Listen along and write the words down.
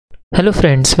Hello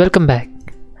friends, welcome back.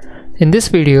 In this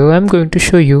video, I'm going to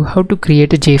show you how to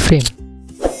create a JFrame.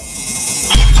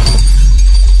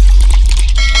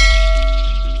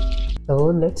 So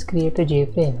let's create a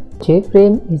JFrame.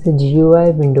 JFrame is a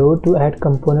GUI window to add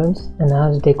components and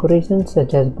has decorations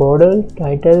such as border,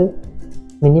 title,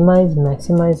 minimize,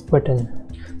 maximize button.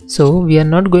 So we are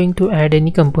not going to add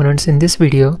any components in this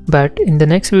video, but in the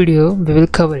next video we will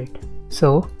cover it.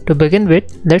 So to begin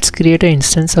with, let's create an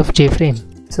instance of JFrame.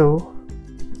 So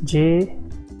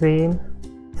JFrame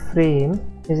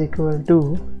is equal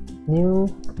to new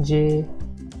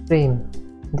JFrame.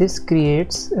 This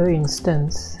creates an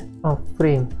instance of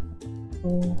frame. So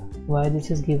why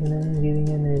this is giving an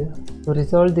error? To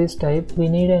resolve this type, we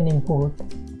need an import.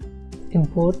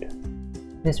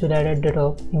 This will add at the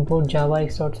top, import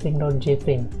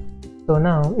java.string.jframe. So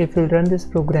now if we run this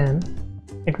program,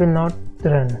 it will not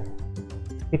run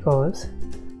because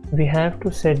we have to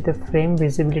set the frame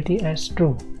visibility as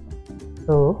true.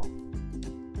 So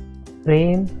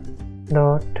frame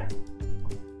dot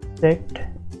set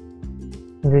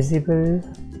visible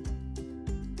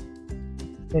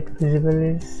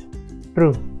is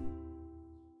true.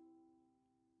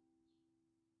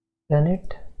 Run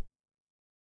it.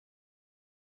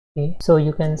 Okay, so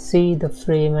you can see the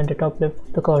frame at the top left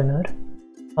of the corner.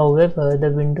 However,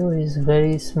 the window is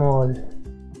very small.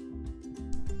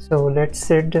 So let's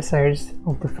set the size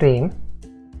of the frame.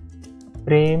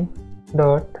 Frame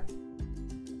dot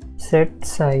set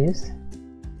size,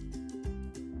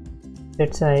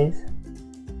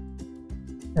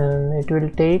 and it will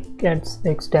take its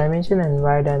x dimension and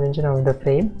y dimension of the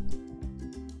frame.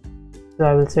 So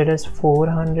I will set as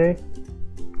 400,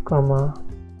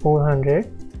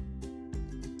 400.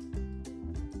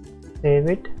 Save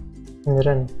it and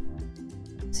run.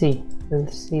 We'll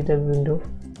see the window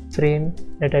frame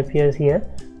that appears here.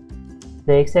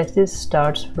 The x-axis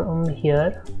starts from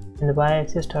here and the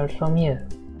y-axis starts from here.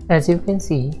 As you can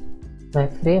see, my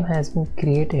frame has been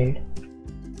created,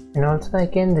 and also I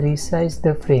can resize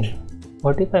the frame.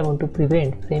 What if I want to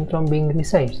prevent frame from being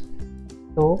resized?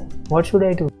 So what should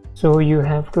I do? So you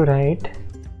have to write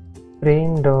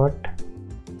frame dot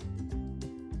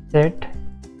set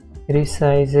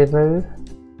resizable,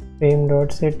 frame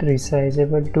dot set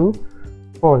resizable to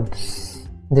false.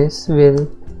 This will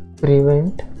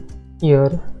prevent your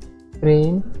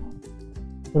frame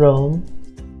from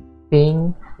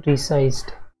being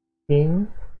resized.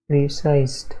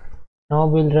 Now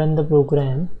we'll run the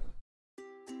program.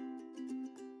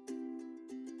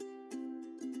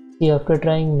 See, after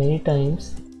trying many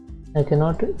times, I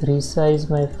cannot resize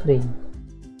my frame.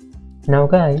 Now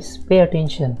guys, pay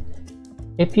attention.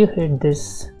 If you hit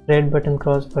this red button,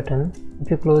 cross button, if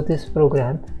you close this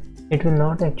program, it will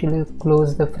not actually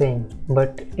close the frame,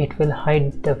 but it will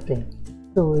hide the frame.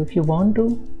 So if you want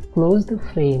to close the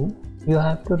frame, you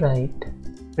have to write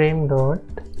frame dot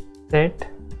set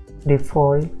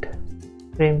default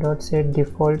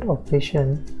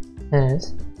operation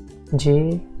as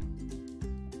JFrame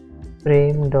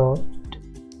dot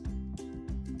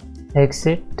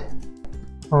exit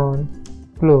on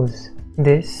close.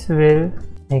 This will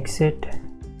exit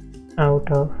out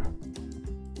of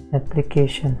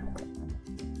application.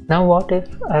 Now what if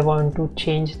I want to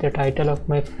change the title of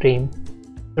my frame?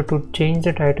 So to change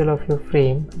the title of your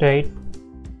frame, write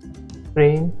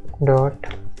frame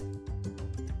dot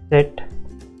set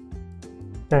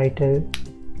title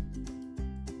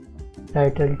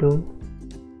to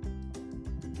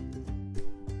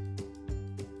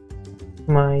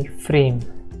my frame.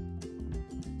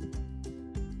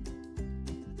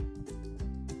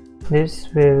 This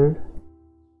will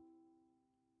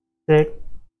set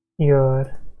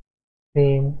your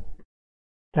frame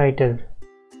title.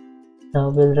 Now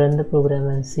we'll run the program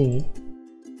and see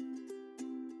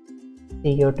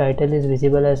your title is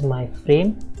visible as my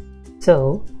frame.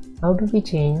 So how do we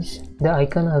change the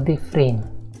icon of the frame?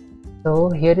 So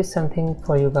here is something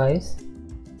for you guys.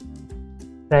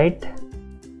 Write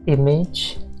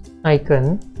image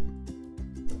icon,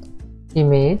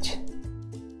 image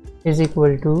is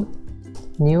equal to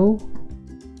new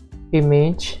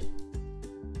image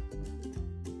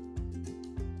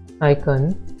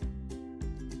icon.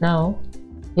 Now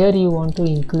here you want to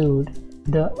include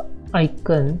the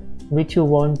icon which you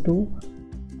want to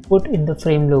put in the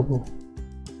frame logo.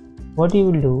 What you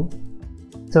will do,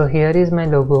 so here is my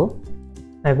logo.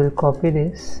 I will copy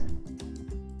this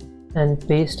and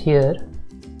paste here.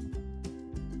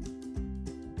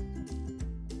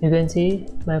 You can see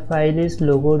my file is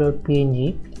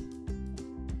logo.png.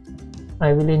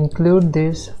 I will include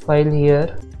this file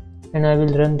here and I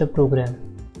will run the program.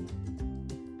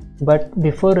 but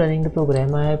before running the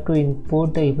program I have to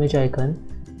import the image icon.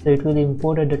 So it will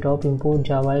import at the top, import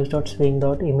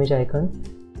java.swing.image icon.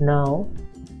 Now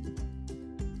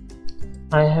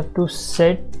I have to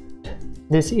set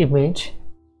this image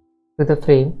to the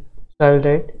frame. So I'll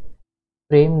write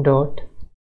frame dot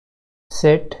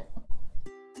set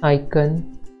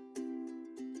icon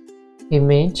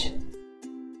image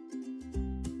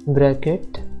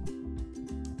bracket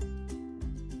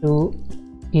to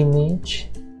image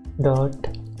dot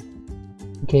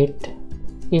get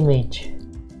image.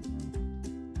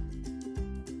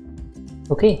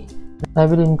 Okay, I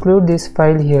will include this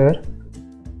file here,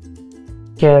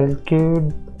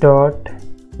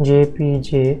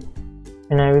 calculate.jpg,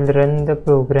 and I will run the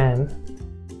program,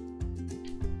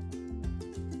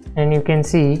 and you can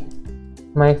see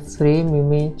my frame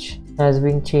image has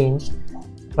been changed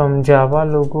from Java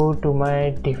logo to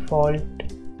my default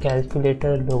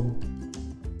calculator logo.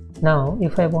 Now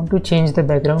if I want to change the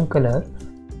background color,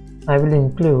 I will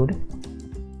include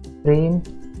frame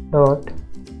dot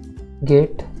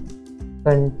get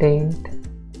content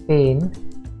pane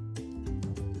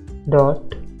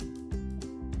dot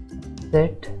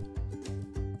set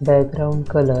background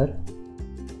color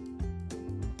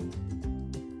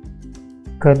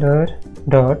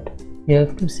dot, you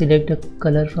have to select a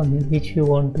color from here which you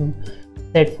want to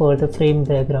set for the frame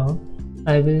background.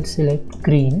 I will select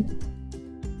green,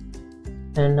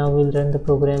 and now we'll run the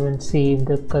program and see if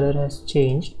the color has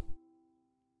changed.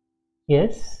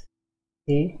 Yes,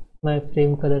 see, my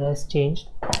frame color has changed.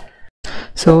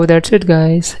 So that's it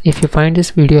guys. If you find this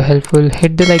video helpful,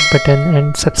 hit the like button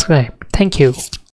and subscribe. Thank you.